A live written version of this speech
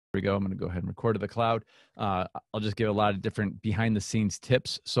we go. I'm going to go ahead and record to the cloud. I'll just give a lot of different behind the scenes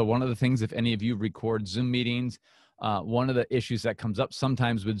tips. So one of the things, if any of you record Zoom meetings, one of the issues that comes up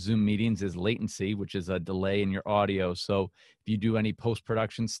sometimes with Zoom meetings is latency, which is a delay in your audio. So if you do any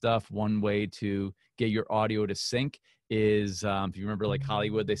post-production stuff, one way to get your audio to sync is, if you remember like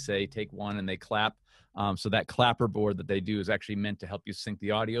Hollywood, they say take one and they clap. So that clapper board that they do is actually meant to help you sync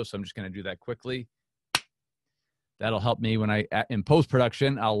the audio. So I'm just going to do that quickly. That'll help me when in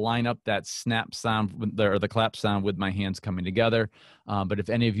post-production, I'll line up that snap sound or the clap sound with my hands coming together. But if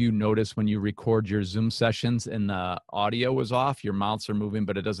any of you notice when you record your Zoom sessions and the audio is off, your mouths are moving,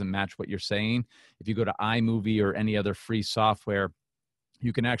 but it doesn't match what you're saying. If you go to iMovie or any other free software,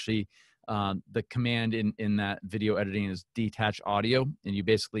 you can actually, the command in that video editing is detach audio, and you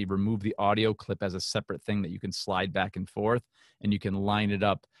basically remove the audio clip as a separate thing that you can slide back and forth, and you can line it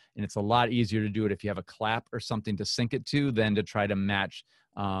up. And it's a lot easier to do it if you have a clap or something to sync it to than to try to match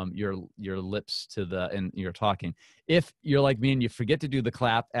your lips to and you're talking. If you're like me and you forget to do the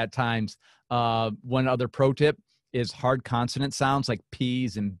clap at times, one other pro tip is hard consonant sounds like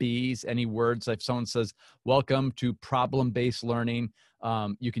P's and B's, any words. If someone says, welcome to problem-based learning,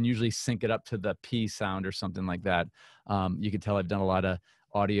 you can usually sync it up to the P sound or something like that. You can tell I've done a lot of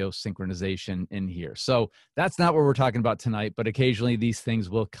audio synchronization in here. So that's not what we're talking about tonight, but occasionally these things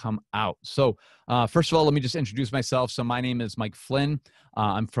will come out. So first of all, let me just introduce myself. So my name is Mike Flynn.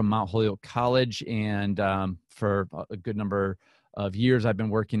 I'm from Mount Holyoke College, and for a good number of years, I've been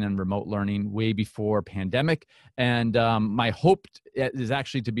working in remote learning way before pandemic. And my hope is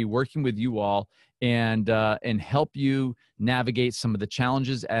actually to be working with you all and help you navigate some of the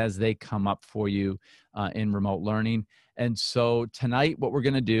challenges as they come up for you in remote learning. And so tonight, what we're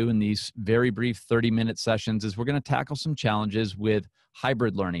going to do in these very brief 30-minute sessions is we're going to tackle some challenges with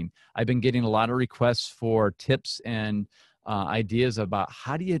hybrid learning. I've been getting a lot of requests for tips and ideas about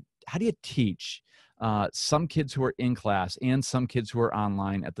how do you teach some kids who are in class and some kids who are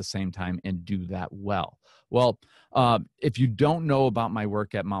online at the same time and do that well. Well, if you don't know about my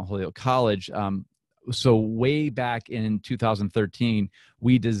work at Mount Holyoke College, so way back in 2013,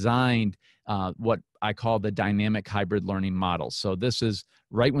 we designed what I call the dynamic hybrid learning model. So this is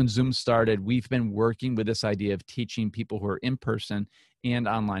right when Zoom started. We've been working with this idea of teaching people who are in person and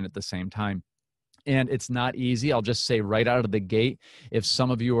online at the same time. And it's not easy. I'll just say right out of the gate, if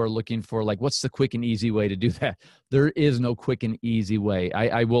some of you are looking for like, what's the quick and easy way to do that? There is no quick and easy way.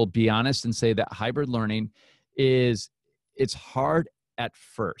 I will be honest and say that hybrid learning it's hard at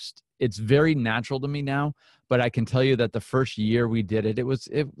first. It's very natural to me now, but I can tell you that the first year we did it, it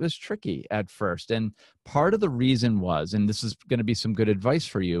was tricky at first. And part of the reason was, and this is going to be some good advice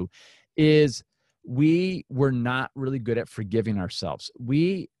for you, is we were not really good at forgiving ourselves.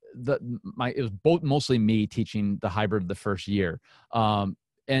 It was mostly me teaching the hybrid the first year.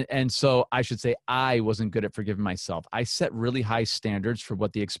 And so I should say I wasn't good at forgiving myself. I set really high standards for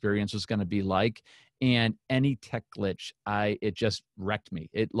what the experience was going to be like. And any tech glitch, it just wrecked me.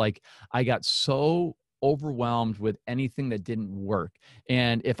 I got so overwhelmed with anything that didn't work.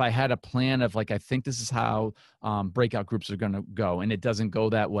 And if I had a plan of like, I think this is how breakout groups are going to go, and it doesn't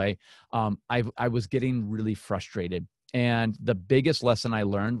go that way, I was getting really frustrated. And the biggest lesson I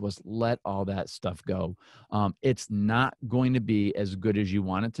learned was let all that stuff go. It's not going to be as good as you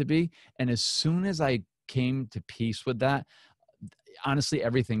want it to be. And as soon as I came to peace with that, honestly,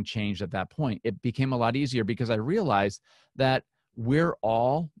 everything changed at that point. It became a lot easier because I realized that we're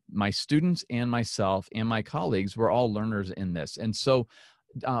all, my students and myself and my colleagues, we're all learners in this. And so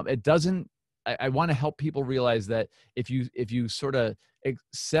I want to help people realize that if you sort of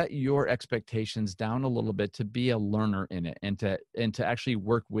set your expectations down a little bit to be a learner in it and to actually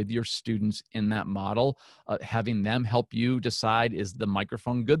work with your students in that model, having them help you decide, is the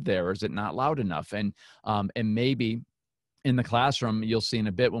microphone good there or is it not loud enough? And maybe in the classroom, you'll see in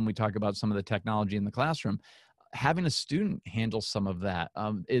a bit when we talk about some of the technology in the classroom, having a student handle some of that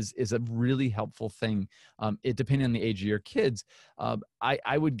is a really helpful thing. Depending on the age of your kids,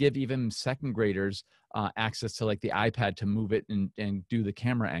 I would give even second graders access to like the iPad to move it and do the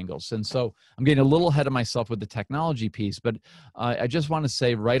camera angles. And so I'm getting a little ahead of myself with the technology piece, but I just want to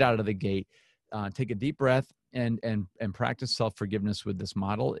say right out of the gate, take a deep breath and practice self-forgiveness with this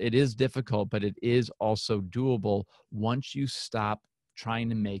model. It is difficult, but it is also doable once you stop trying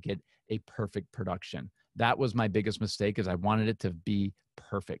to make it a perfect production. That was my biggest mistake, is I wanted it to be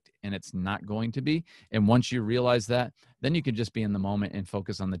perfect, and it's not going to be. And once you realize that, then you can just be in the moment and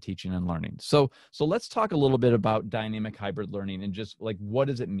focus on the teaching and learning. So let's talk a little bit about dynamic hybrid learning and just like, what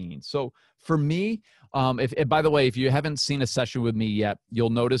does it mean? So for me, if by the way, if you haven't seen a session with me yet, you'll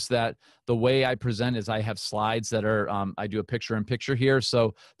notice that the way I present is I have slides that are, I do a picture-in-picture here.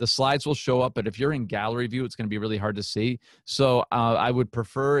 So the slides will show up, but if you're in gallery view, it's going to be really hard to see. So I would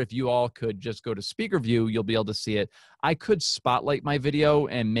prefer if you all could just go to speaker view, you'll be able to see it. I could spotlight my video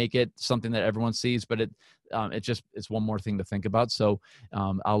and make it something that everyone sees, but it's one more thing to think about. So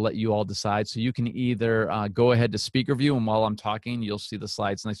I'll let you all decide. So you can either go ahead to speaker view, and while I'm talking, you'll see the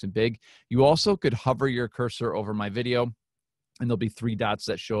slides nice and big. You also could hover your cursor over my video, and there'll be 3 dots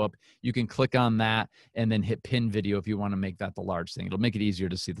that show up. You can click on that and then hit pin video if you want to make that the large thing. It'll make it easier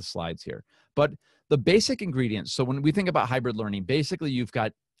to see the slides here. But the basic ingredients, so when we think about hybrid learning, basically you've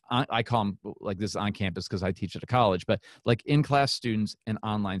got, I call them like this on campus because I teach at a college, but like in-class students and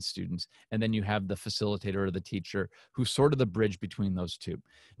online students. And then you have the facilitator or the teacher who's sort of the bridge between those two.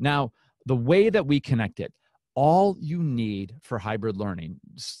 Now, the way that we connect it, all you need for hybrid learning,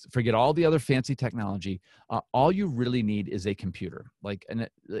 forget all the other fancy technology, all you really need is a computer.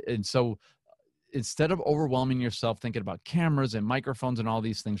 And so instead of overwhelming yourself thinking about cameras and microphones and all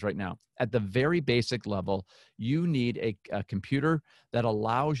these things right now, at the very basic level, you need a computer that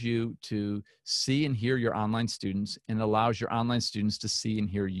allows you to see and hear your online students and allows your online students to see and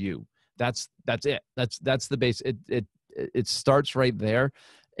hear you. That's it. That's the base. It starts right there.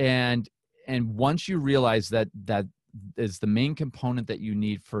 And once you realize that is the main component that you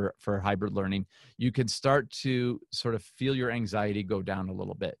need for hybrid learning, you can start to sort of feel your anxiety go down a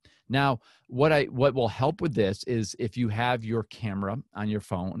little bit. Now, what will help with this is if you have your camera on your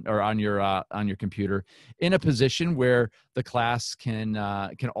phone or on your computer in a position where the class can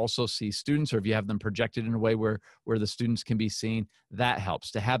also see students, or if you have them projected in a way where the students can be seen, that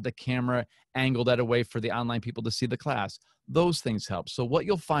helps. To have the camera angled at a way for the online people to see the class, those things help. So what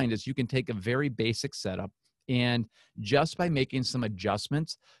you'll find is you can take a very basic setup, and just by making some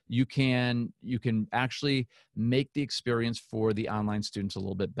adjustments, you can actually make the experience for the online students a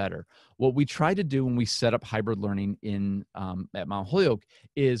little bit better. What we try to do when we set up hybrid learning at Mount Holyoke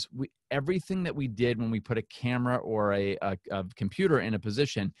is everything that we did when we put a camera or a computer in a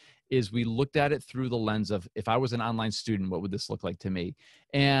position is we looked at it through the lens of, if I was an online student, what would this look like to me?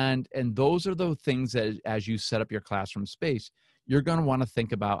 And those are the things that as you set up your classroom space, you're going to want to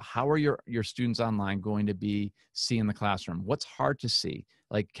think about, how are your students online going to be seeing the classroom? What's hard to see?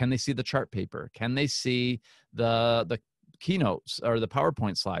 Like, can they see the chart paper? Can they see the keynotes or the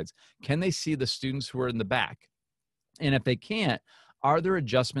PowerPoint slides? Can they see the students who are in the back? And if they can't, are there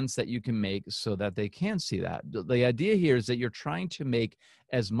adjustments that you can make so that they can see that? The idea here is that you're trying to make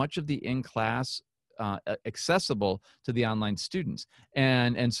as much of the in-class accessible to the online students.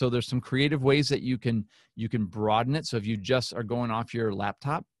 And so there's some creative ways that you can broaden it. So if you just are going off your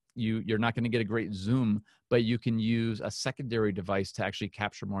laptop, you're not going to get a great zoom, but you can use a secondary device to actually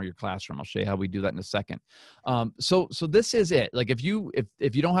capture more of your classroom. I'll show you how we do that in a second. So this is it. Like if you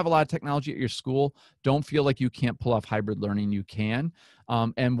don't have a lot of technology at your school, don't feel like you can't pull off hybrid learning. You can.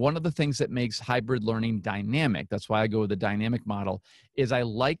 And one of the things that makes hybrid learning dynamic, that's why I go with the dynamic model, is I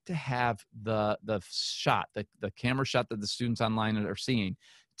like to have the shot, the camera shot that the students online are seeing,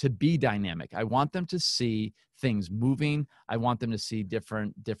 to be dynamic. I want them to see things moving. I want them to see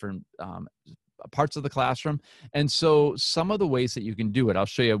different parts of the classroom. And so some of the ways that you can do it, I'll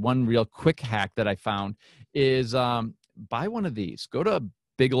show you one real quick hack that I found is buy one of these. Go to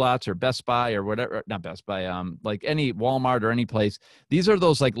Big Lots or Best Buy or whatever, not Best Buy, like any Walmart or any place. These are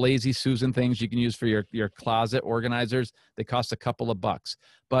those like Lazy Susan things you can use for your closet organizers. They cost a couple of bucks.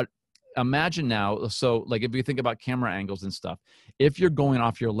 But imagine now, so like if you think about camera angles and stuff, if you're going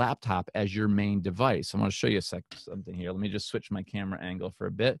off your laptop as your main device, I want to show you something here. Let me just switch my camera angle for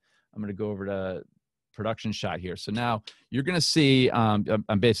a bit. I'm going to go over to production shot here. So now you're going to see, I'm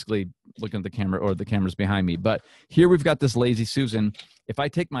basically looking at the camera, or the camera's behind me, but here we've got this Lazy Susan. If I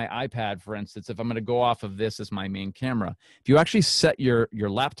take my iPad, for instance, if I'm going to go off of this as my main camera, if you actually set your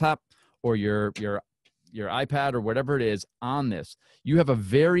laptop or your iPad or whatever it is on this, you have a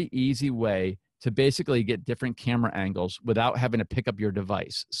very easy way to basically get different camera angles without having to pick up your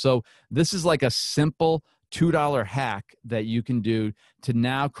device. So this is like a simple $2 hack that you can do to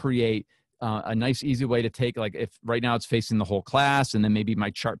now create a nice, easy way to take, like if right now it's facing the whole class and then maybe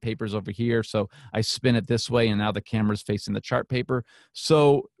my chart paper's over here. So I spin it this way and now the camera's facing the chart paper.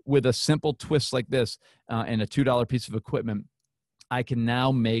 So with a simple twist like this and a $2 piece of equipment, I can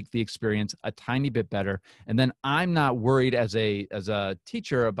now make the experience a tiny bit better. And then I'm not worried as a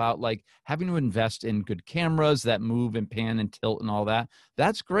teacher about like having to invest in good cameras that move and pan and tilt and all that.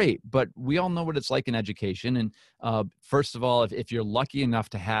 That's great, but we all know what it's like in education. And first of all, if you're lucky enough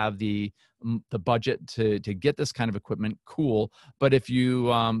to have the budget to get this kind of equipment, cool. But if you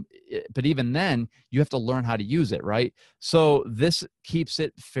but even then, you have to learn how to use it, right? So this keeps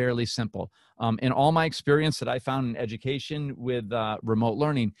it fairly simple. In all my experience that I found in education with remote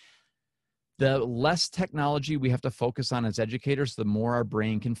learning, the less technology we have to focus on as educators, the more our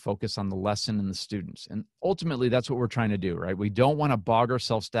brain can focus on the lesson and the students. And ultimately, that's what we're trying to do, right? We don't want to bog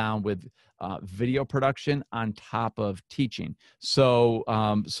ourselves down with video production on top of teaching. So,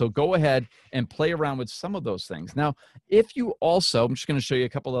 so go ahead and play around with some of those things. Now, if you also, I'm just going to show you a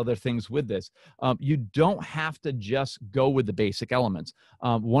couple other things with this. You don't have to just go with the basic elements.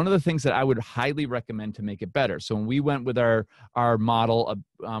 One of the things that I would highly recommend to make it better. So when we went with our model of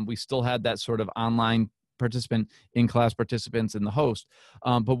we still had that sort of online participant, in-class participants, and the host.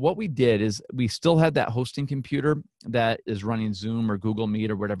 But what we did is we still had that hosting computer that is running Zoom or Google Meet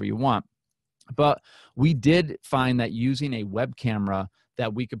or whatever you want. But we did find that using a web camera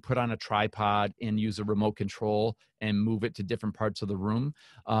that we could put on a tripod and use a remote control and move it to different parts of the room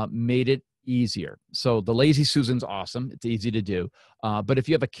made it easier. So the Lazy Susan's awesome. It's easy to do. But if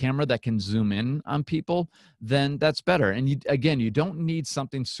you have a camera that can zoom in on people, then that's better. And again, you don't need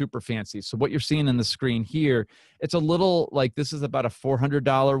something super fancy. So what you're seeing in the screen here, it's a little like this is about a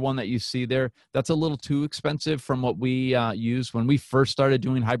 $400 one that you see there. That's a little too expensive from what we used when we first started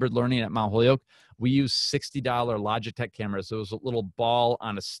doing hybrid learning at Mount Holyoke. We used $60 Logitech cameras. So it was a little ball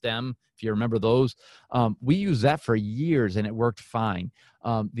on a stem, if you remember those. We used that for years and it worked fine.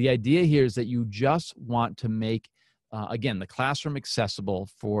 The idea here is that you just want to make, again, the classroom accessible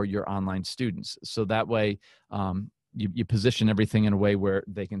for your online students. So that way you position everything in a way where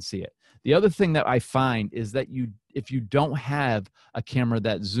they can see it. The other thing that I find is that if you don't have a camera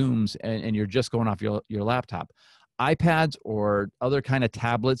that zooms and you're just going off your laptop, iPads or other kind of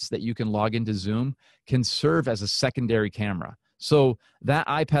tablets that you can log into Zoom can serve as a secondary camera. So that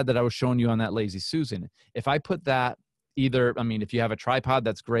iPad that I was showing you on that Lazy Susan, if I put that either, I mean, if you have a tripod,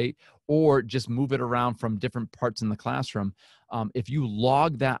 that's great, or just move it around from different parts in the classroom. If you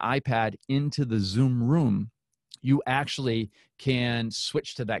log that iPad into the Zoom room, you actually can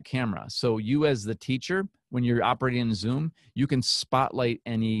switch to that camera. So you as the teacher, when you're operating in Zoom, you can spotlight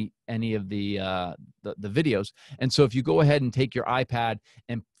any of the videos. And so if you go ahead and take your iPad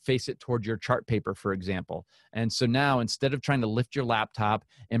and face it toward your chart paper, for example. And so now instead of trying to lift your laptop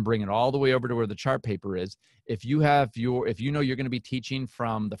and bring it all the way over to where the chart paper is, if you know you're going to be teaching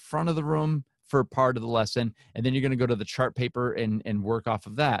from the front of the room for part of the lesson, and then you're going to go to the chart paper and work off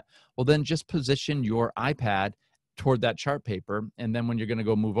of that, well, then just position your iPad toward that chart paper. And then when you're going to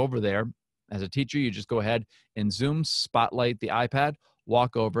go move over there as a teacher, you just go ahead and Zoom, spotlight the iPad,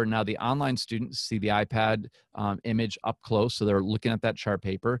 walk over. Now the online students see the iPad image up close, so they're looking at that chart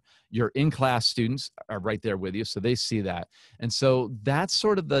paper. Your in-class students are right there with you, so they see that. And so that's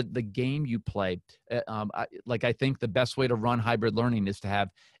sort of the game you play. I think the best way to run hybrid learning is to have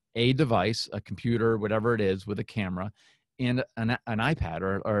a device, a computer, whatever it is, with a camera, and an iPad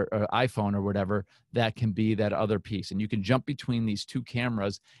or iPhone or whatever that can be that other piece. And you can jump between these two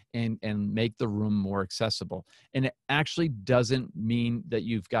cameras and make the room more accessible. And it actually doesn't mean that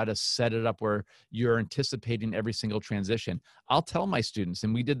you've got to set it up where you're anticipating every single transition. I'll tell my students,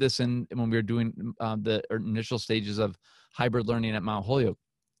 and we did this when we were doing the initial stages of hybrid learning at Mount Holyoke.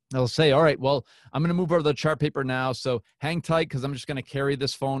 They'll say, all right, well, I'm going to move over the chart paper now. So hang tight because I'm just going to carry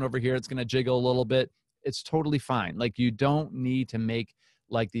this phone over here. It's going to jiggle a little bit. It's totally fine. Like you don't need to make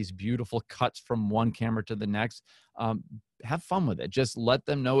like these beautiful cuts from one camera to the next. Have fun with it. Just let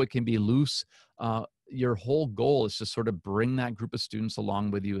them know it can be loose. Your whole goal is to sort of bring that group of students along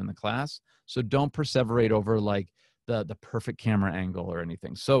with you in the class. So don't perseverate over like the perfect camera angle or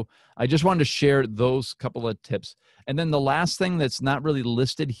anything. So I just wanted to share those couple of tips. And then the last thing that's not really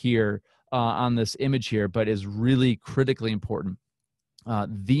listed here on this image here, but is really critically important.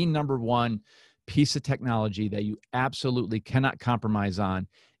 The number one piece of technology that you absolutely cannot compromise on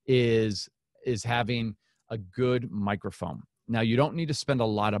is having a good microphone. Now, you don't need to spend a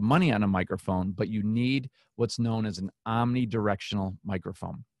lot of money on a microphone, but you need what's known as an omnidirectional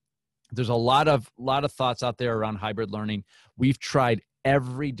microphone. There's a lot of thoughts out there around hybrid learning. We've tried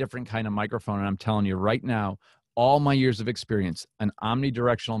every different kind of microphone, and I'm telling you right now, all my years of experience, an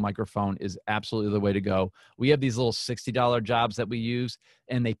omnidirectional microphone is absolutely the way to go. We have these little $60 jobs that we use,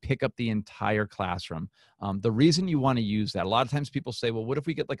 and they pick up the entire classroom. The reason you want to use that, a lot of times people say, well, what if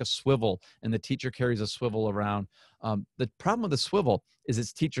we get like a swivel and the teacher carries a swivel around? The problem with the swivel is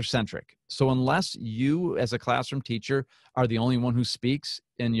it's teacher centric. So unless you as a classroom teacher are the only one who speaks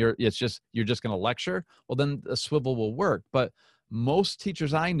and you're just going to lecture, well, then the swivel will work. But most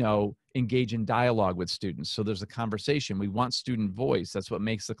teachers I know engage in dialogue with students. So there's a conversation. We want student voice. That's what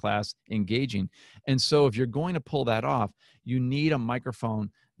makes the class engaging. And so if you're going to pull that off, you need a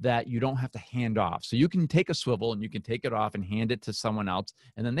microphone that you don't have to hand off. So you can take a swivel and you can take it off and hand it to someone else,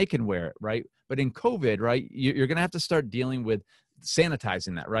 and then they can wear it, right? But in COVID, right, you're going to have to start dealing with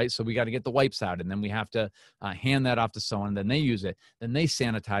sanitizing that, right? So we got to get the wipes out, and then we have to hand that off to someone, then they use it, then they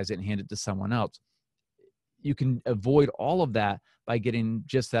sanitize it and hand it to someone else. You can avoid all of that by getting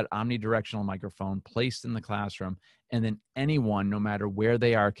just that omnidirectional microphone placed in the classroom, and then anyone, no matter where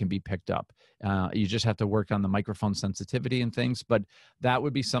they are, can be picked up. You just have to work on the microphone sensitivity and things, but that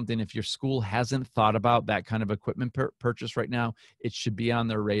would be something, if your school hasn't thought about that kind of equipment purchase right now, it should be on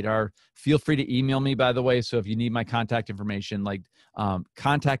their radar. Feel free to email me, by the way. So if you need my contact information, like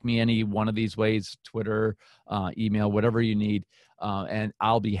contact me any one of these ways, Twitter, email, whatever you need. And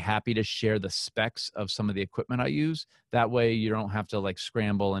I'll be happy to share the specs of some of the equipment I use. That way you don't have to like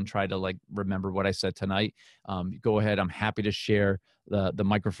scramble and try to like remember what I said tonight. Go ahead. I'm happy to share the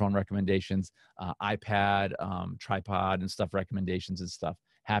microphone recommendations, iPad, tripod and stuff, recommendations and stuff.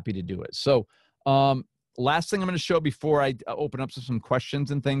 Happy to do it. So last thing I'm going to show before I open up to some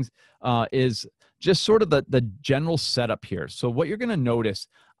questions and things is just sort of the general setup here. So what you're going to notice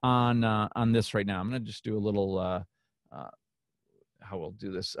on this right now, I'm going to just do a little how we'll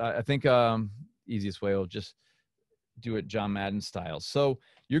do this. I think easiest way, we'll just do it John Madden style. So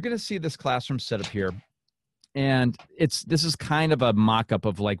you're going to see this classroom setup here. And this is kind of a mock-up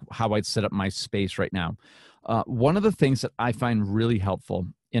of like how I'd set up my space right now. One of the things that I find really helpful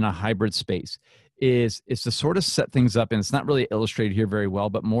in a hybrid space is to sort of set things up, and it's not really illustrated here very well,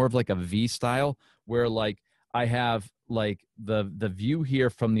 but more of like a V style, where like I have like the view here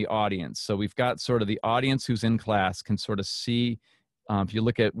from the audience. So we've got sort of the audience who's in class can sort of see, if you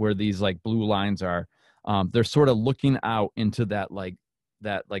look at where these like blue lines are, they're sort of looking out into that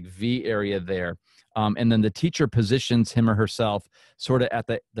V area there. And then the teacher positions him or herself sort of at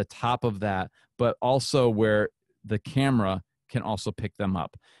the top of that, but also where the camera can also pick them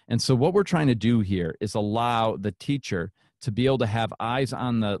up. And so what we're trying to do here is allow the teacher to be able to have eyes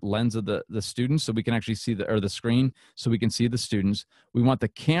on the lens of the students, so we can actually see the screen, so we can see the students. We want the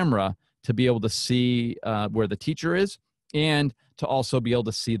camera to be able to see where the teacher is, and to also be able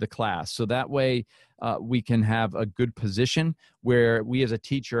to see the class. So that way we can have a good position where we as a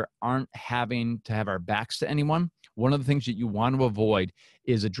teacher aren't having to have our backs to anyone. One of the things that you want to avoid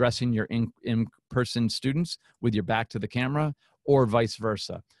is addressing your in-person students with your back to the camera, or vice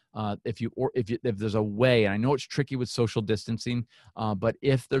versa. If there's a way, and I know it's tricky with social distancing, but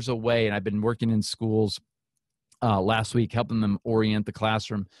if there's a way, and I've been working in schools last week, helping them orient the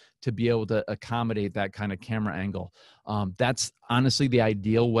classroom to be able to accommodate that kind of camera angle. That's honestly the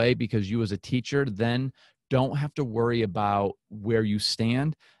ideal way, because you as a teacher then don't have to worry about where you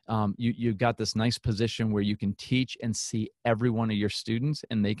stand. You've got this nice position where you can teach and see every one of your students,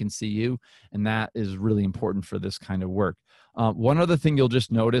 and they can see you. And that is really important for this kind of work. One other thing you'll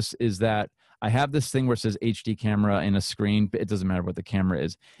just notice is that I have this thing where it says HD camera and a screen, but it doesn't matter what the camera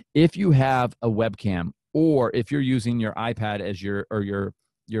is. If you have a webcam, or if you're using your iPad as your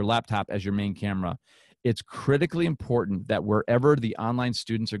laptop as your main camera, it's critically important that wherever the online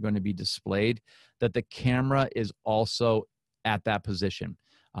students are going to be displayed, that the camera is also at that position.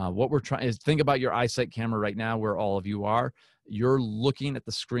 What we're trying is, think about your eyesight camera right now, where all of you are. You're looking at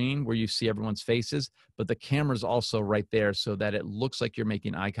the screen where you see everyone's faces, but the camera's also right there so that it looks like you're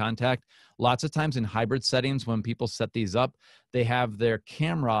making eye contact. Lots of times in hybrid settings, when people set these up, they have their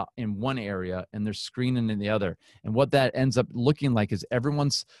camera in one area and their screen in the other. And what that ends up looking like is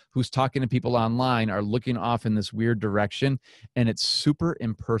everyone's who's talking to people online are looking off in this weird direction, and it's super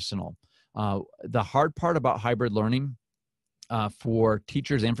impersonal. The hard part about hybrid learning for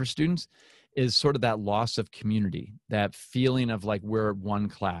teachers and for students is sort of that loss of community, that feeling of like we're one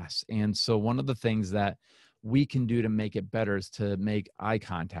class. And so one of the things that we can do to make it better is to make eye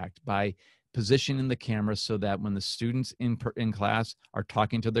contact by positioning the camera so that when the students in class are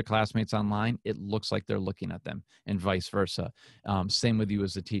talking to their classmates online, it looks like they're looking at them, and vice versa. Same with you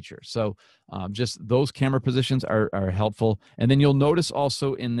as a teacher. So just those camera positions are helpful. And then you'll notice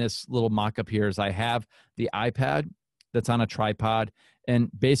also in this little mock-up here is I have the iPad that's on a tripod,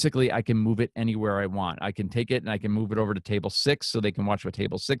 And basically I can move it anywhere I want. I can take it and I can move it over to table 6 so they can watch what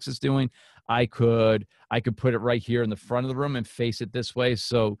table 6 is doing. I could put it right here in the front of the room and face it this way,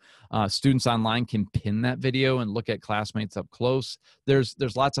 so students online can pin that video and look at classmates up close. There's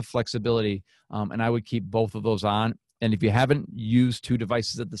lots of flexibility, and I would keep both of those on. And if you haven't used 2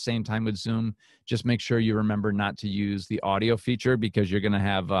 devices at the same time with Zoom, just make sure you remember not to use the audio feature, because you're going to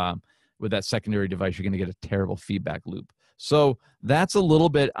have, with that secondary device, you're going to get a terrible feedback loop. So that's a little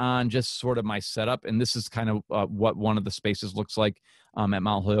bit on just sort of my setup. And this is kind of what one of the spaces looks like at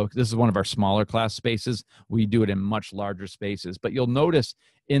Mount Holyoke. This is one of our smaller class spaces. We do it in much larger spaces. But you'll notice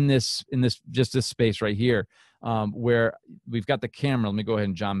in this just this space right here, where we've got the camera. Let me go ahead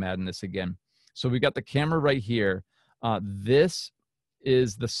and John Madden this again. So we've got the camera right here. This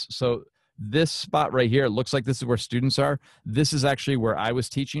is so this spot right here, it looks like this is where students are. This is actually where I was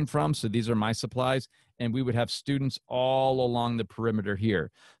teaching from. So these are my supplies, and we would have students all along the perimeter here.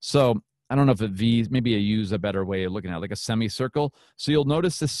 So I don't know if maybe a U is a better way of looking at it, like a semicircle. So you'll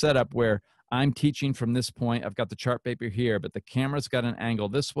notice this setup where I'm teaching from this point. I've got the chart paper here, but the camera's got an angle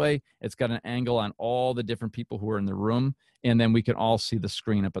this way. It's got an angle on all the different people who are in the room. And then we can all see the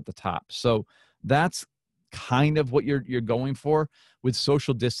screen up at the top. So that's kind of what you're going for. With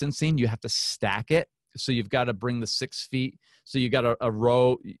social distancing, you have to stack it. So you've got to bring the 6 feet. So you got a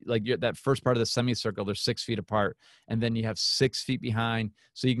row, like that first part of the semicircle, they're 6 feet apart. And then you have 6 feet behind.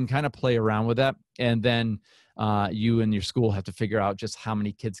 So you can kind of play around with that. And then you and your school have to figure out just how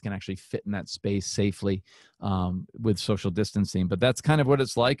many kids can actually fit in that space safely with social distancing. But that's kind of what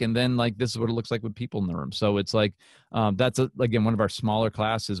it's like. And then like this is what it looks like with people in the room. So it's like that's again one of our smaller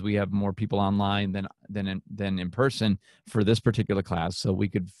classes. We have more people online than in person for this particular class, so we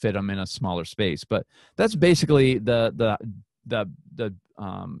could fit them in a smaller space. But that's basically the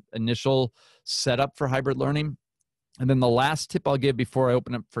initial setup for hybrid learning. And then the last tip I'll give before I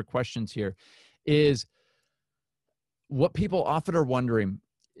open up for questions here is, what people often are wondering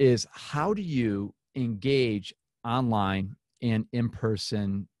is, how do you engage online and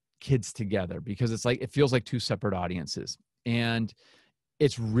in-person kids together? Because it's like, it feels like 2 separate audiences, and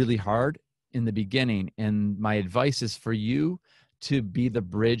it's really hard in the beginning. And my advice is for you to be the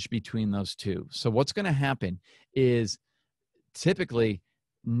bridge between those two. So what's going to happen is, typically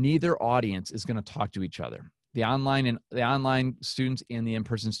neither audience is going to talk to each other. The online students and the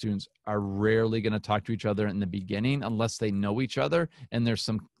in-person students are rarely going to talk to each other in the beginning unless they know each other and there's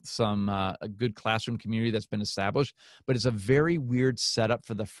a good classroom community that's been established. But it's a very weird setup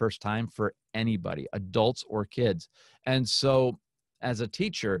for the first time for anybody, adults or kids. And so as a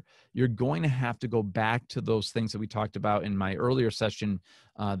teacher, you're going to have to go back to those things that we talked about in my earlier session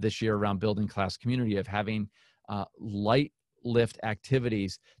this year around building class community, of having light lift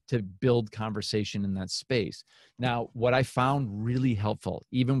activities to build conversation in that space. Now, what I found really helpful,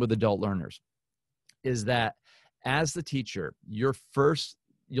 even with adult learners, is that as the teacher, you'll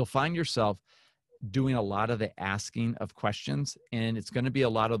find yourself doing a lot of the asking of questions, and it's going to be a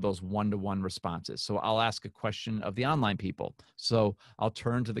lot of those one-to-one responses. So I'll ask a question of the online people. So I'll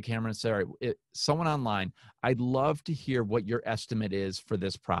turn to the camera and say, all right, someone online, I'd love to hear what your estimate is for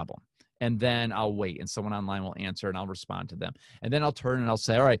this problem. And then I'll wait, and someone online will answer, and I'll respond to them. And then I'll turn and I'll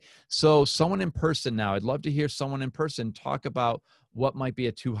say, all right, so someone in person now, I'd love to hear someone in person talk about what might be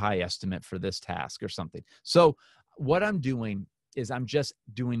a too high estimate for this task or something. So what I'm doing is I'm just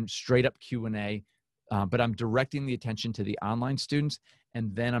doing straight up Q&A, but I'm directing the attention to the online students,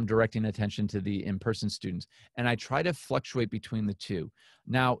 and then I'm directing attention to the in-person students. And I try to fluctuate between the two.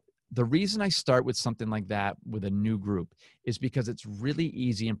 Now, the reason I start with something like that with a new group is because it's really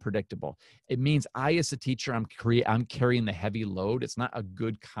easy and predictable. It means I, as a teacher, I'm carrying the heavy load. It's not a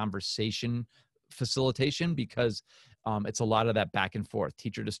good conversation facilitation, because it's a lot of that back and forth,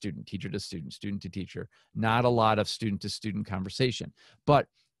 teacher to student, student to teacher, not a lot of student to student conversation. But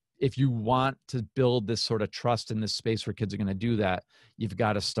if you want to build this sort of trust in this space where kids are going to do that, you've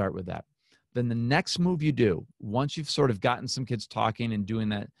got to start with that. Then the next move you do, once you've sort of gotten some kids talking and doing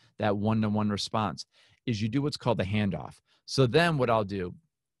that one-to-one response, is you do what's called the handoff. So then what I'll do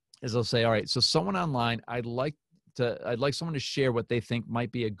is I'll say, all right, so someone online, I'd like someone to share what they think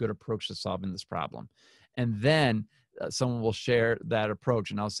might be a good approach to solving this problem. And then someone will share that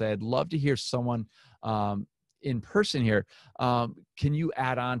approach, and I'll say, I'd love to hear someone in person here. Can you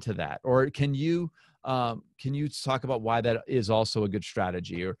add on to that? Or can you talk about why that is also a good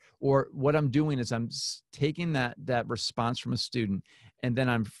strategy? Or what I'm doing is I'm taking that response from a student, and then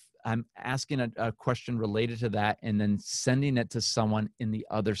I'm asking a question related to that, and then sending it to someone in the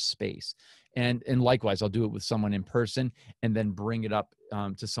other space. And likewise, I'll do it with someone in person, and then bring it up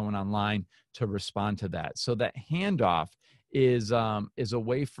to someone online to respond to that. So that handoff is a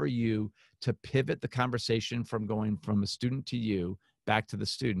way for you to pivot the conversation from going from a student to you back to the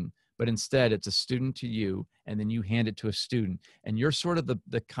student. But instead, it's a student to you, and then you hand it to a student. And you're sort of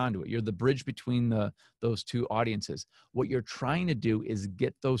the conduit. You're the bridge between those two audiences. What you're trying to do is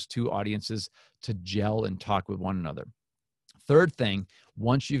get those two audiences to gel and talk with one another. Third thing,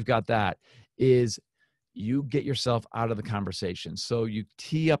 once you've got that, is you get yourself out of the conversation. So you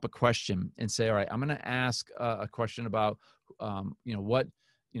tee up a question and say, all right, I'm going to ask a question about, what,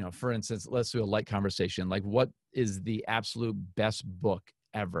 for instance, let's do a light conversation. Like, what is the absolute best book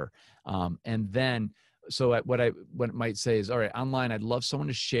ever? And then, so what it might say is, all right, online, I'd love someone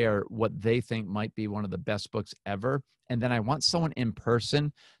to share what they think might be one of the best books ever. And then I want someone in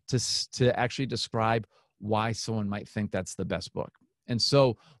person to actually describe why someone might think that's the best book. And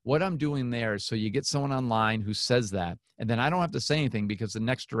so what I'm doing there is, so you get someone online who says that, and then I don't have to say anything, because the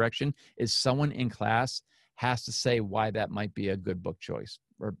next direction is someone in class has to say why that might be a good book choice,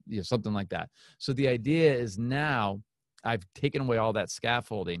 or something like that. So the idea is, now I've taken away all that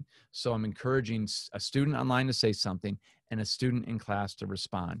scaffolding. So I'm encouraging a student online to say something and a student in class to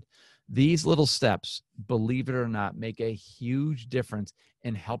respond. These little steps, believe it or not, make a huge difference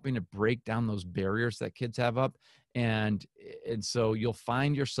in helping to break down those barriers that kids have up. And so you'll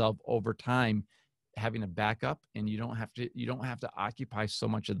find yourself over time having a backup, and you don't have to occupy so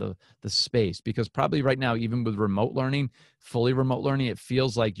much of the space, because probably right now, even with remote learning, fully remote learning, it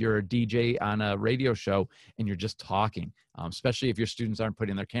feels like you're a DJ on a radio show and you're just talking, especially if your students aren't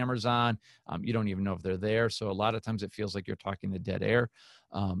putting their cameras on. You don't even know if they're there. So a lot of times it feels like you're talking to dead air.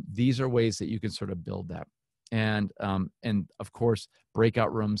 These are ways that you can sort of build that. And of course,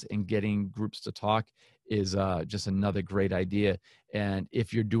 breakout rooms and getting groups to talk is just another great idea. And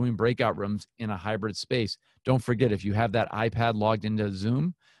if you're doing breakout rooms in a hybrid space, don't forget, if you have that iPad logged into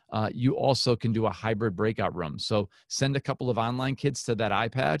Zoom, you also can do a hybrid breakout room. So send a couple of online kids to that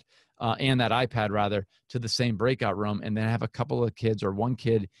iPad, to the same breakout room, and then have a couple of kids or one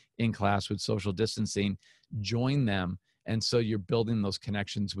kid in class with social distancing, join them. And so you're building those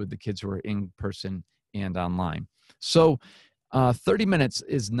connections with the kids who are in person and online. So 30 minutes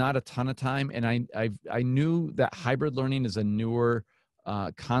is not a ton of time. And I knew that hybrid learning is a newer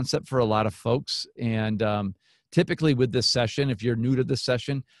concept for a lot of folks. And typically with this session, if you're new to this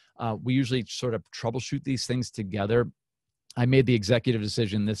session, we usually sort of troubleshoot these things together. I made the executive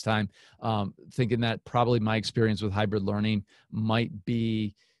decision this time, thinking that probably my experience with hybrid learning might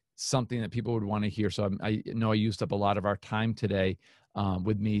be something that people would want to hear. So I know I used up a lot of our time today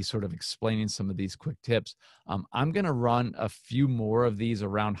with me sort of explaining some of these quick tips. I'm going to run a few more of these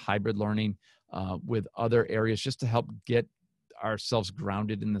around hybrid learning with other areas, just to help get ourselves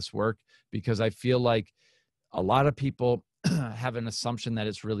grounded in this work, because I feel like a lot of people have an assumption that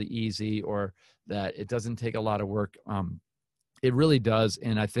it's really easy, or that it doesn't take a lot of work. It really does.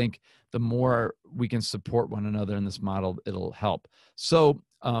 And I think the more we can support one another in this model, it'll help. So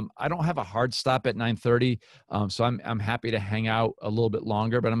I don't have a hard stop at 9:30. So I'm happy to hang out a little bit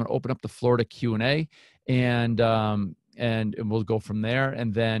longer, but I'm going to open up the floor to Q&A, and we'll go from there.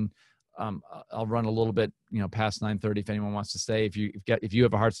 And then I'll run a little bit, past 9:30 if anyone wants to stay. If you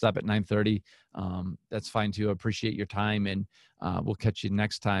have a hard stop at 9:30, that's fine too. I appreciate your time, and we'll catch you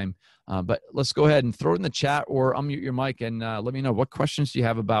next time. But let's go ahead and throw it in the chat, or unmute your mic and let me know, what questions do you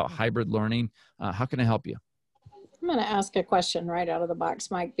have about hybrid learning? How can I help you? I'm going to ask a question right out of the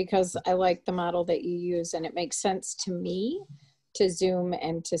box, Mike, because I like the model that you use, and it makes sense to me to Zoom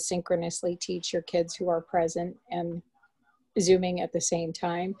and to synchronously teach your kids who are present and Zooming at the same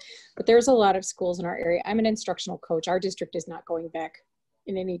time. But there's a lot of schools in our area. I'm an instructional coach. Our district is not going back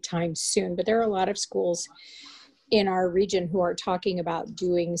in any time soon, but there are a lot of schools in our region who are talking about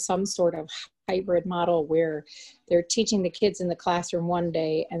doing some sort of hybrid model where they're teaching the kids in the classroom one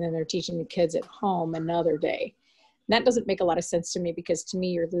day and then they're teaching the kids at home another day. And that doesn't make a lot of sense to me, because to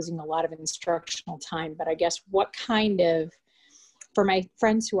me, you're losing a lot of instructional time. But I guess for my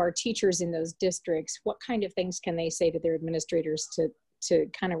friends who are teachers in those districts, what kind of things can they say to their administrators to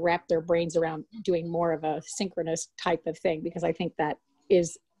kind of wrap their brains around doing more of a synchronous type of thing? Because I think that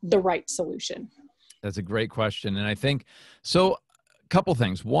is the right solution. That's a great question. And I think, so a couple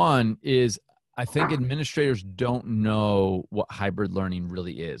things. One is, I think administrators don't know what hybrid learning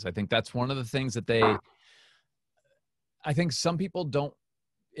really is. I think that's one of the things that I think some people don't,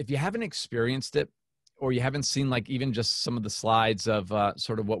 if you haven't experienced it, or you haven't seen like even just some of the slides of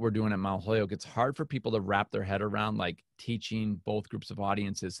sort of what we're doing at Mount Holyoke, it's hard for people to wrap their head around like teaching both groups of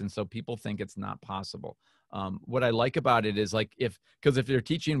audiences. And so people think it's not possible. What I like about it is because if you're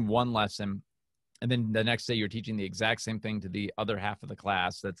teaching one lesson and then the next day you're teaching the exact same thing to the other half of the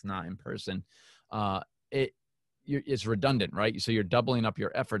class that's not in person, it's redundant, right? So you're doubling up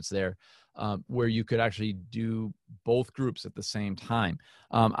your efforts there, where you could actually do both groups at the same time.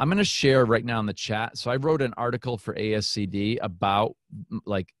 I'm going to share right now in the chat. So I wrote an article for ASCD about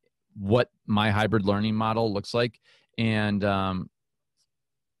like what my hybrid learning model looks like. And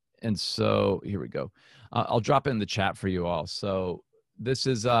so here we go. I'll drop it in the chat for you all. So this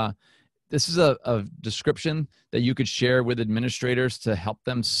is a description that you could share with administrators to help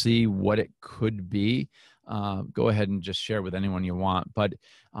them see what it could be. Go ahead and just share with anyone you want. But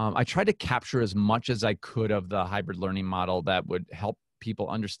I tried to capture as much as I could of the hybrid learning model that would help people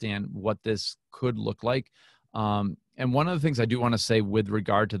understand what this could look like. And one of the things I do want to say with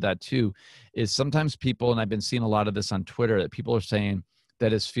regard to that too, is sometimes people, and I've been seeing a lot of this on Twitter, that people are saying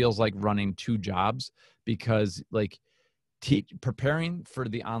that it feels like running two jobs, because like preparing for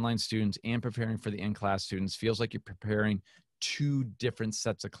the online students and preparing for the in-class students feels like you're preparing two different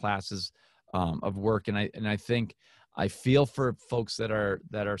sets of classes of work. And I think I feel for folks that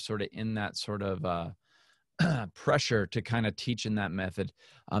are sort of in that sort of pressure to kind of teach in that method,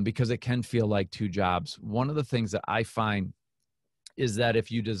 because it can feel like two jobs. One of the things that I find is that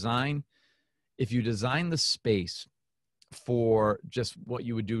if you design the space for just what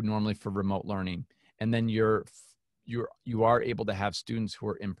you would do normally for remote learning, and then you are able to have students who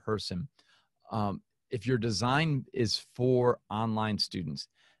are in person. If your design is for online students,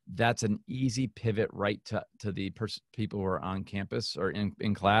 that's an easy pivot right to the people who are on campus or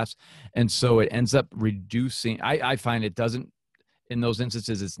in class. And so it ends up reducing, I find it doesn't, in those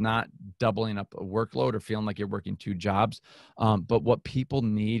instances, it's not doubling up a workload or feeling like you're working two jobs. But what people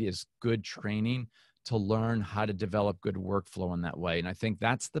need is good training to learn how to develop good workflow in that way. And I think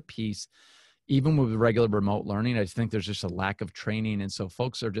that's the piece. Even with regular remote learning, I think there's just a lack of training. And so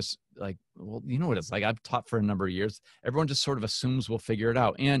folks are just like, well, you know what it's like. I've taught for a number of years. Everyone just sort of assumes we'll figure it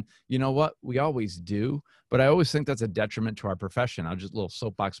out. And you know what? We always do. But I always think that's a detriment to our profession. I'll just a little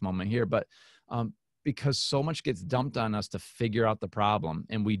soapbox moment here. But because so much gets dumped on us to figure out the problem.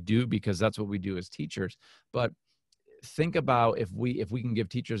 And we do, because that's what we do as teachers. But think about if we can give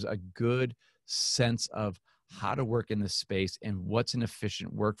teachers a good sense of how to work in this space and what's an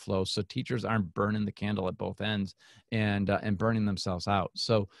efficient workflow, so teachers aren't burning the candle at both ends and burning themselves out.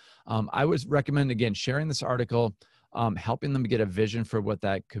 So I would recommend, again, sharing this article, helping them get a vision for what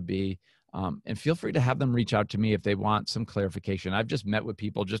that could be. And feel free to have them reach out to me if they want some clarification. I've just met with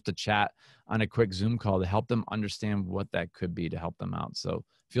people just to chat on a quick Zoom call to help them understand what that could be to help them out. So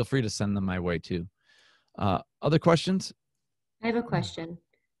feel free to send them my way too. Other questions? I have a question.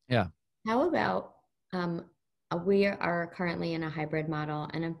 Yeah. How about, we are currently in a hybrid model,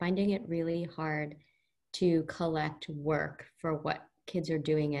 and I'm finding it really hard to collect work for what kids are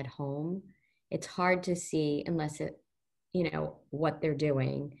doing at home. It's hard to see unless it, what they're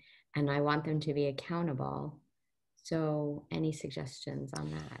doing, and I want them to be accountable. So any suggestions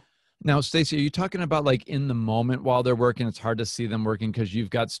on that? Now, Stacey, are you talking about like in the moment while they're working, it's hard to see them working because you've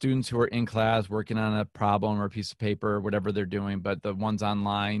got students who are in class working on a problem or a piece of paper or whatever they're doing, but the ones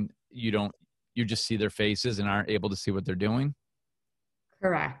online, you just see their faces and aren't able to see what they're doing?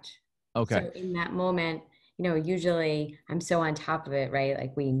 Correct. Okay. So in that moment, usually I'm so on top of it, right?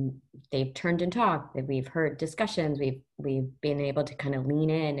 Like they've turned and talked, that we've heard discussions, we've been able to kind of lean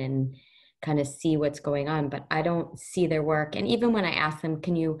in and kind of see what's going on, but I don't see their work. And even when I ask them,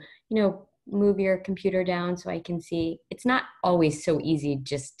 can you, move your computer down so I can see, it's not always so easy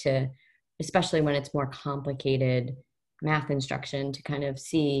just to, especially when it's more complicated math instruction, to kind of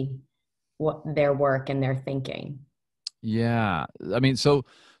see what their work and their thinking. Yeah. I mean, so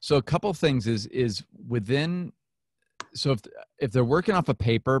a couple things is within, so if they're working off a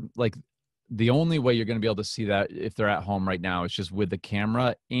paper, like the only way you're going to be able to see that if they're at home right now is just with the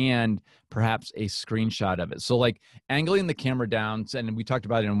camera and perhaps a screenshot of it. So like angling the camera down, and we talked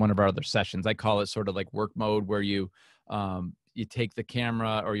about it in one of our other sessions. I call it sort of like work mode, where you take the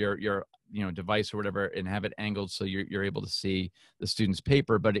camera or your device or whatever and have it angled so you're able to see the student's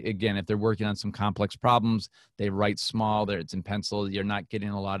paper. But again, if they're working on some complex problems, they write small, it's in pencil, you're not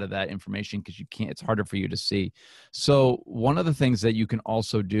getting a lot of that information because it's harder for you to see. So one of the things that you can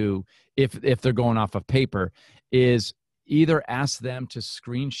also do if they're going off of paper is either ask them to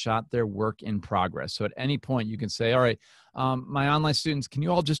screenshot their work in progress. So at any point you can say, all right, my online students, can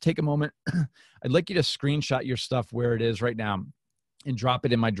you all just take a moment? I'd like you to screenshot your stuff where it is right now and drop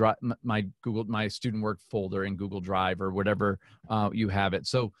it in my student work folder in Google Drive or whatever you have it.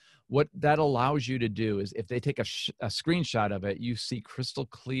 So what that allows you to do is if they take a screenshot of it, you see crystal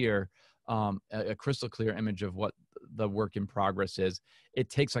clear, a crystal clear image of what the work in progress is. It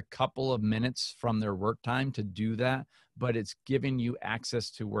takes a couple of minutes from their work time to do that, but it's giving you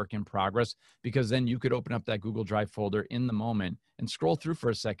access to work in progress, because then you could open up that Google Drive folder in the moment and scroll through for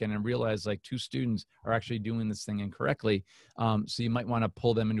a second and realize like 2 students are actually doing this thing incorrectly. So you might want to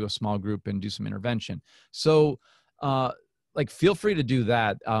pull them into a small group and do some intervention. So like feel free to do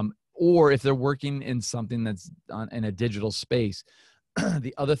that. Or if they're working in something that's in a digital space,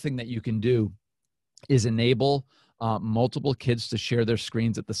 the other thing that you can do is enable multiple kids to share their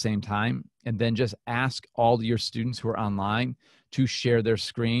screens at the same time, and then just ask all your students who are online to share their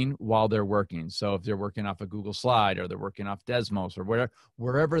screen while they're working. So if they're working off a Google Slide, or they're working off Desmos, or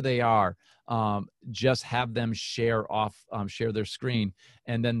wherever they are, just have them share their screen,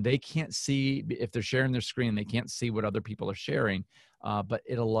 and then they can't see, if they're sharing their screen, they can't see what other people are sharing, but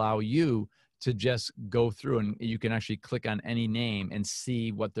it'll allow you to just go through, and you can actually click on any name and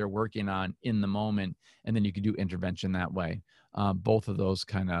see what they're working on in the moment. And then you can do intervention that way. Both of those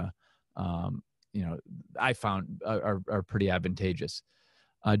kind of, I found are pretty advantageous.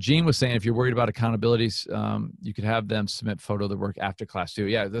 Jean was saying, if you're worried about accountabilities, you could have them submit photo of the work after class too.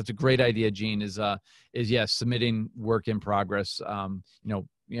 Yeah, that's a great idea, Jean, is yes, submitting work in progress,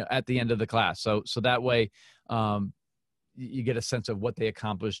 at the end of the class. So that way, you get a sense of what they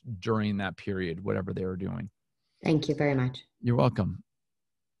accomplished during that period, whatever they were doing. Thank you very much. You're welcome.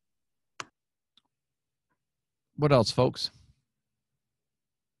 What else, folks?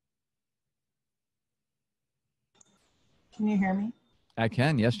 Can you hear me? I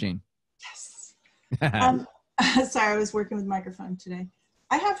can. Yes, Jean. Yes. Sorry, I was working with microphone today.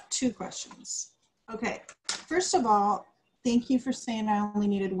 I have 2 questions. Okay. First of all, thank you for saying I only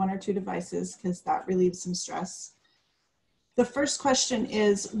needed 1 or 2 devices, because that relieves some stress. The first question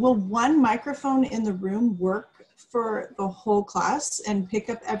is, will one microphone in the room work for the whole class and pick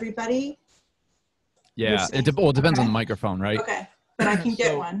up everybody? Yeah, it depends on the microphone, right? Okay, but I can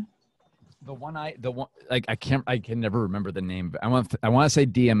get one. The one I can never remember the name. I want to say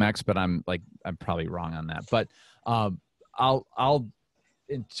DMX, but I'm probably wrong on that. But I'll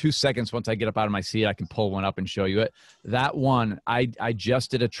in 2 seconds, once I get up out of my seat, I can pull one up and show you it. That one, I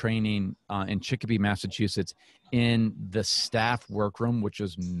just did a training in Chicopee, Massachusetts, in the staff workroom, which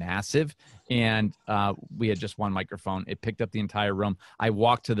was massive. And we had just one microphone. It picked up the entire room. I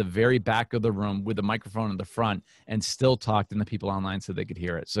walked to the very back of the room with the microphone in the front and still talked, and the people online so they could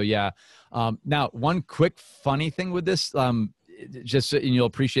hear it. So yeah. Now, one quick funny thing with this, just so, and you'll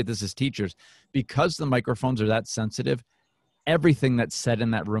appreciate this as teachers, because the microphones are that sensitive, everything that's said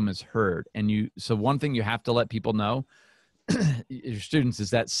in that room is heard. And so one thing you have to let people know, your students, is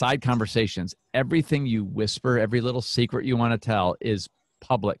that side conversations, everything you whisper, every little secret you want to tell is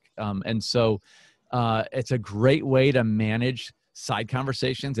public. And so it's a great way to manage side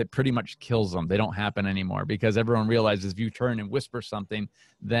conversations. It pretty much kills them. They don't happen anymore, because everyone realizes if you turn and whisper something,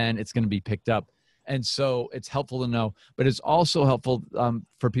 then it's going to be picked up. And so it's helpful to know, but it's also helpful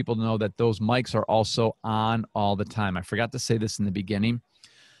for people to know that those mics are also on all the time. I forgot to say this in the beginning.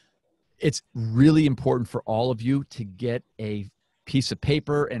 It's really important for all of you to get a piece of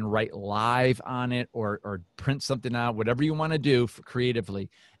paper and write live on it, or print something out, whatever you want to do creatively,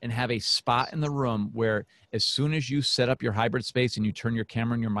 and have a spot in the room where as soon as you set up your hybrid space and you turn your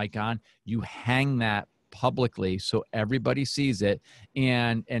camera and your mic on, you hang that publicly so everybody sees it,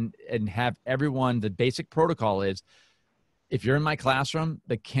 and have everyone, the basic protocol is, if you're in my classroom,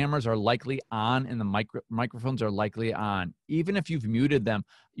 the cameras are likely on and the microphones are likely on. Even if you've muted them,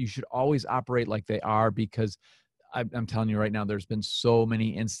 you should always operate like they are, because I'm telling you right now, there's been so many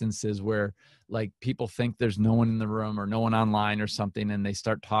instances where like people think there's no one in the room or no one online or something, and they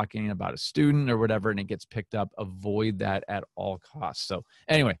start talking about a student or whatever, and it gets picked up. Avoid that at all costs. So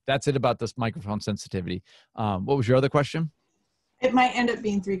anyway, that's it about this microphone sensitivity. What was your other question? It might end up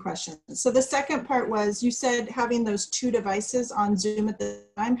being 3 questions. So the second part was, you said having those 2 devices on Zoom at the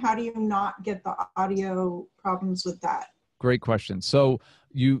time. How do you not get the audio problems with that? Great question. So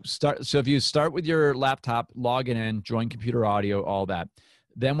if you start with your laptop, log in, join computer audio, all that.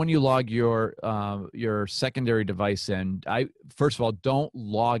 Then when you log your secondary device in, first of all, don't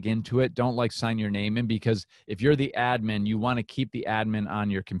log into it. Don't sign your name in, because if you're the admin, you want to keep the admin on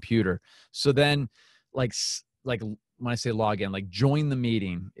your computer. So then like when I say log in, join the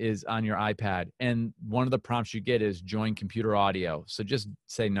meeting is on your iPad. And one of the prompts you get is join computer audio. So just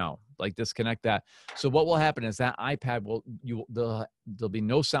say no, disconnect that. So what will happen is that iPad there'll be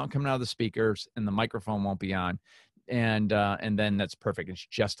no sound coming out of the speakers, and the microphone won't be on. And then that's perfect. It's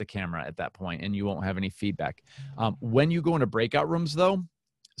just a camera at that point, and you won't have any feedback. When you go into breakout rooms though,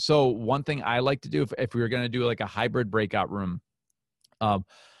 so one thing I like to do, if we were going to do a hybrid breakout room,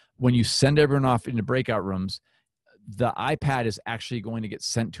 when you send everyone off into breakout rooms, the iPad is actually going to get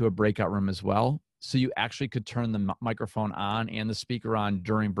sent to a breakout room as well. So you actually could turn the microphone on and the speaker on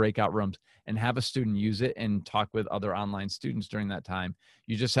during breakout rooms and have a student use it and talk with other online students during that time.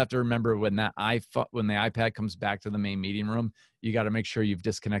 You just have to remember when the iPad comes back to the main meeting room, you got to make sure you've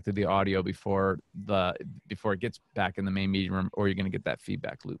disconnected the audio before it gets back in the main meeting room, or you're going to get that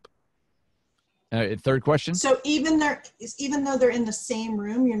feedback loop. Third question. So even though they're in the same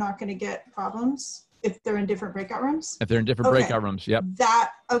room, you're not going to get problems if they're in different breakout rooms? If they're in different breakout rooms, yep.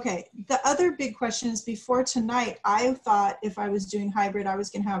 Okay. The other big question is, before tonight, I thought if I was doing hybrid, I was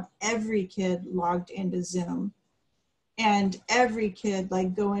going to have every kid logged into Zoom and every kid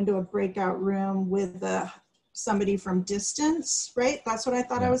like go into a breakout room with somebody from distance, right? That's what I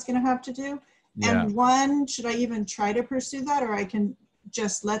thought I was going to have to do. Yeah. And should I even try to pursue that, or I can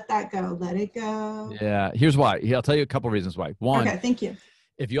just let that go, let it go? Yeah. Here's why. I'll tell you a couple of reasons why. One, okay, thank you.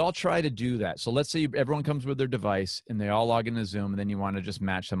 If you all try to do that, so let's say everyone comes with their device and they all log into Zoom, and then you want to just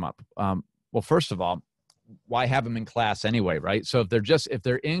match them up. Well, first of all, why have them in class anyway, right? So if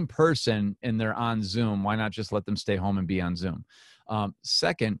they're in person and they're on Zoom, why not just let them stay home and be on Zoom?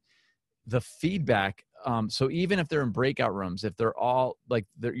 Second, the feedback. So even if they're in breakout rooms, if they're all like,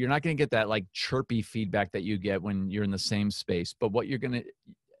 you're not going to get that like chirpy feedback that you get when you're in the same space. But what you're going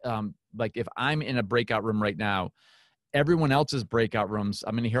to, like if I'm in a breakout room right now, everyone else's breakout rooms,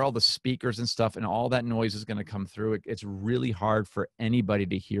 I'm going to hear all the speakers and stuff, and all that noise is going to come through. It's really hard for anybody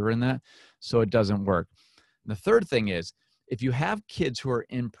to hear in that, so it doesn't work. And the third thing is, if you have kids who are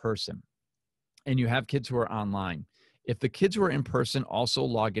in person and you have kids who are online, if the kids who are in person also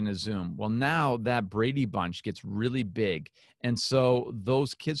log into Zoom, well, now that Brady Bunch gets really big. And so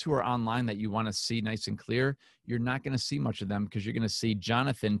those kids who are online that you want to see nice and clear, you're not going to see much of them, because you're going to see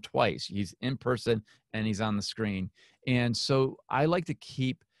Jonathan twice. He's in person and he's on the screen. And so I like to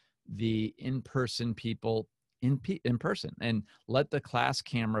keep the in-person people in person and let the class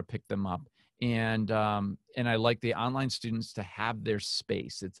camera pick them up. And I like the online students to have their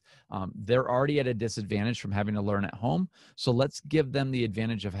space. They're already at a disadvantage from having to learn at home. So let's give them the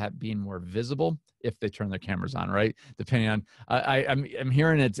advantage of being more visible if they turn their cameras on, right? Depending on, I'm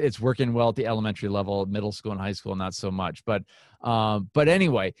hearing it's working well at the elementary level, middle school and high school, not so much. But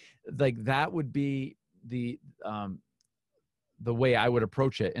anyway, like that would be the way I would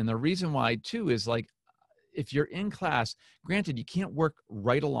approach it. And the reason why too is, like, if you're in class, granted, you can't work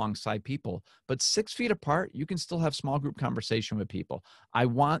right alongside people, but 6 feet apart, you can still have small group conversation with people. You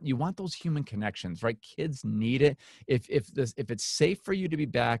want those human connections, right? Kids need it. If it's safe for you to be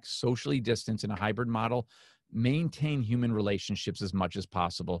back socially distanced in a hybrid model, maintain human relationships as much as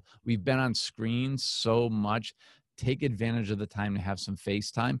possible. We've been on screens so much. Take advantage of the time to have some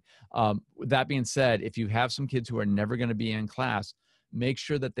FaceTime. With that being said, if you have some kids who are never going to be in class, make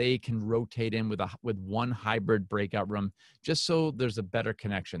sure that they can rotate in with one hybrid breakout room, just so there's a better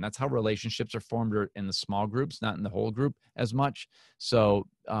connection. That's how relationships are formed in the small groups, not in the whole group as much. So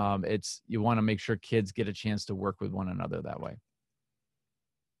you want to make sure kids get a chance to work with one another that way.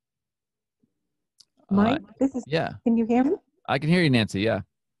 Mike, yeah. Can you hear me? I can hear you, Nancy. Yeah.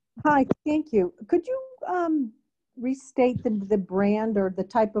 Hi, thank you. Could you restate the brand or the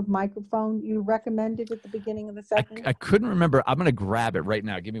type of microphone you recommended at the beginning of the session? I couldn't remember. I'm going to grab it right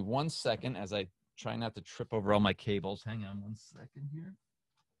now. Give me 1 second as I try not to trip over all my cables. Hang on 1 second here.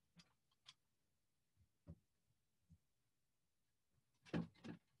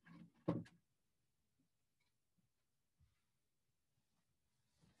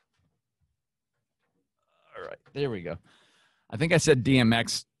 All right, there we go. I think I said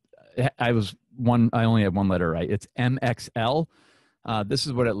DMX. I only had one letter right. It's MXL. This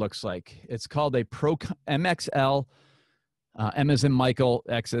is what it looks like. It's called a Pro MXL. M as in Michael,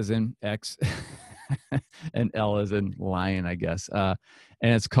 X as in X, and L as in lion, I guess. And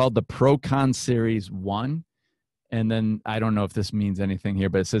it's called the Procon Series 1. And then I don't know if this means anything here,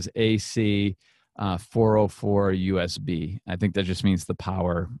 but it says AC 404 USB. I think that just means the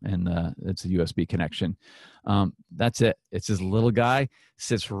power, and it's a USB connection. That's it. It's this little guy,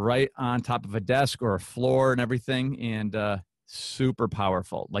 sits right on top of a desk or a floor and everything, and super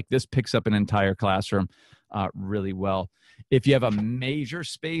powerful. Like, this picks up an entire classroom really well. If you have a major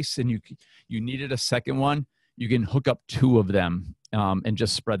space and you needed a second one, you can hook up 2 of them and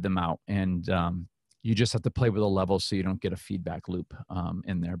just spread them out. And you just have to play with the levels so you don't get a feedback loop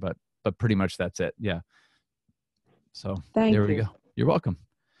in there. But pretty much that's it. Yeah. So there we go. You're welcome.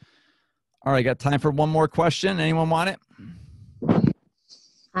 All right. Got time for one more question. Anyone want it?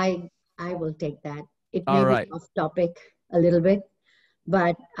 I will take that. It All may right. be off topic a little bit,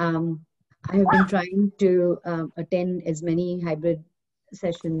 but I have been trying to attend as many hybrid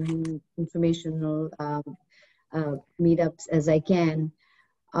session informational meetups as I can.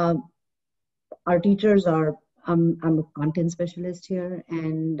 Our teachers are, I'm a content specialist here,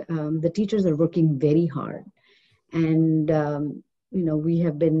 and the teachers are working very hard. And, we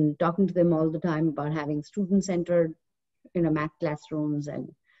have been talking to them all the time about having student-centered, math classrooms,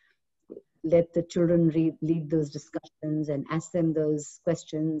 and let the children lead those discussions and ask them those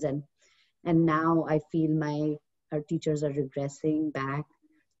questions. And now I feel our teachers are regressing back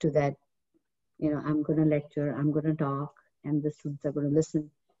to that, I'm going to lecture, I'm going to talk, and the students are going to listen.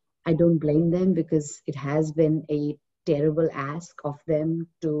 I don't blame them, because it has been a terrible ask of them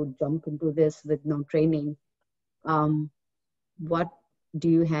to jump into this with no training. What do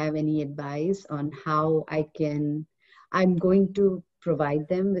you have any advice on how I'm going to provide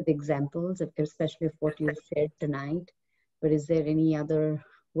them with examples, especially of what you said tonight, but is there any other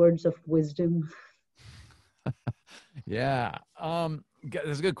words of wisdom? Yeah.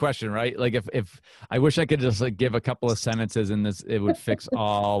 That's a good question, right? Like if I wish I could just like give a couple of sentences and it would fix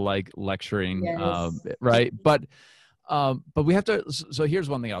all like lecturing, Yes. right? But we have to, so here's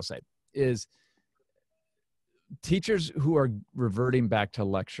one thing I'll say is teachers who are reverting back to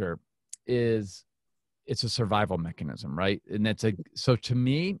lecture it's a survival mechanism, right? And so to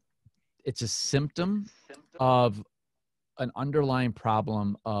me, it's a symptom of an underlying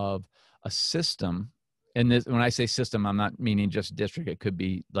problem of a system. And when I say system, I'm not meaning just district. It could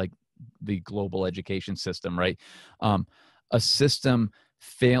be like the global education system, right? A system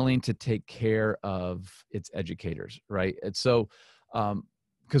failing to take care of its educators, right? And so,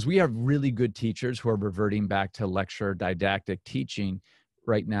 because we have really good teachers who are reverting back to lecture didactic teaching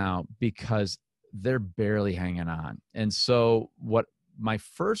right now because they're barely hanging on. And so what my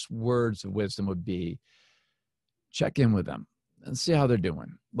first words of wisdom would be, check in with them and see how they're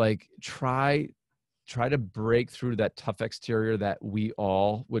doing. Like try to break through that tough exterior that we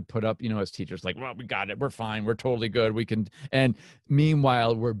all would put up, as teachers, like, well, we got it. We're fine. We're totally good. We can. And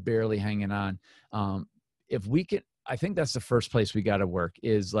meanwhile, we're barely hanging on. If we can, I think that's the first place we got to work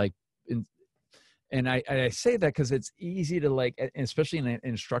is like, and I say that because it's easy to like, especially in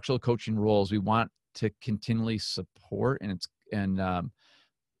instructional coaching roles, we want to continually support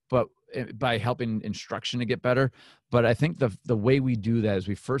but by helping instruction to get better. But I think the way we do that is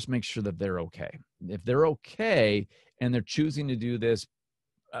we first make sure that they're okay. If they're okay and they're choosing to do this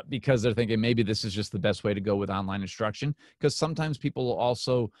because they're thinking maybe this is just the best way to go with online instruction, because sometimes people will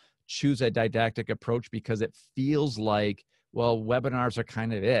also choose a didactic approach because it feels like, well, webinars are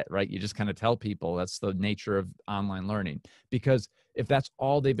kind of it, right? You just kind of tell people that's the nature of online learning. Because if that's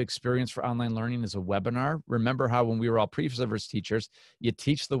all they've experienced for online learning is a webinar, remember how when we were all pre-service teachers, you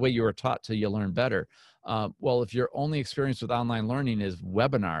teach the way you were taught till you learn better. Well, if your only experience with online learning is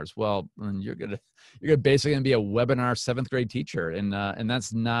webinars, well, then you're basically gonna be a webinar 7th grade teacher, and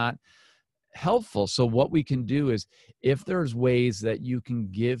that's not helpful. So what we can do is, if there's ways that you can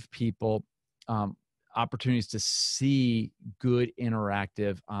give people opportunities to see good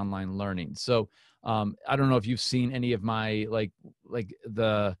interactive online learning. So I don't know if you've seen any of my like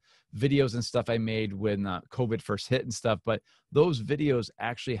the videos and stuff I made when COVID first hit and stuff, but those videos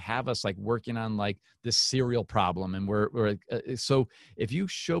actually have us like working on like this serial problem. And we're so if you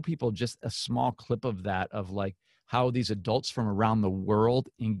show people just a small clip of that, of like how these adults from around the world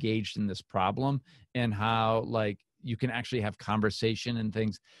engaged in this problem and how like you can actually have conversation and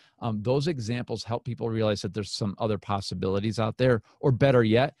things. Those examples help people realize that there's some other possibilities out there, or better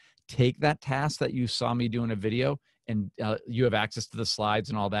yet, take that task that you saw me do in a video and you have access to the slides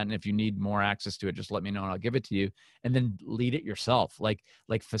and all that. And if you need more access to it, just let me know and I'll give it to you, and then lead it yourself, like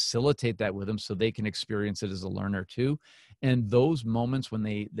facilitate that with them so they can experience it as a learner too. And those moments when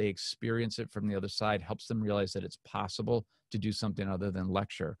they experience it from the other side helps them realize that it's possible to do something other than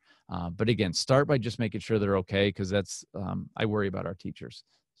lecture. But again, start by just making sure they're okay, because that's, I worry about our teachers.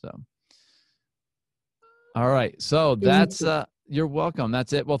 So, all right. So that's, you're welcome.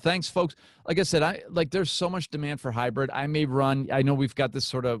 That's it. Well, thanks, folks. Like I said, there's so much demand for hybrid. I know we've got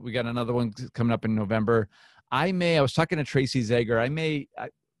this we got another one coming up in November. I was talking to Tracy Zager.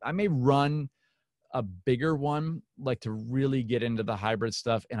 I may run a bigger one, like to really get into the hybrid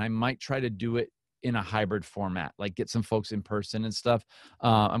stuff. And I might try to do it in a hybrid format, like get some folks in person and stuff.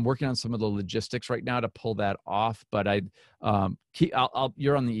 I'm working on some of the logistics right now to pull that off, but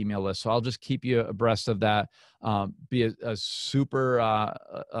you're on the email list, so I'll just keep you abreast of that. Be a super,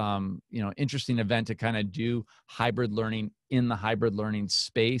 interesting event to kind of do hybrid learning in the hybrid learning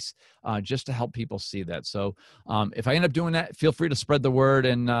space, just to help people see that. So if I end up doing that, feel free to spread the word,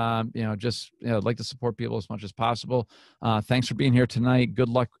 and I'd like to support people as much as possible. Thanks for being here tonight. Good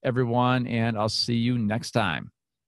luck, everyone, and I'll see you next time.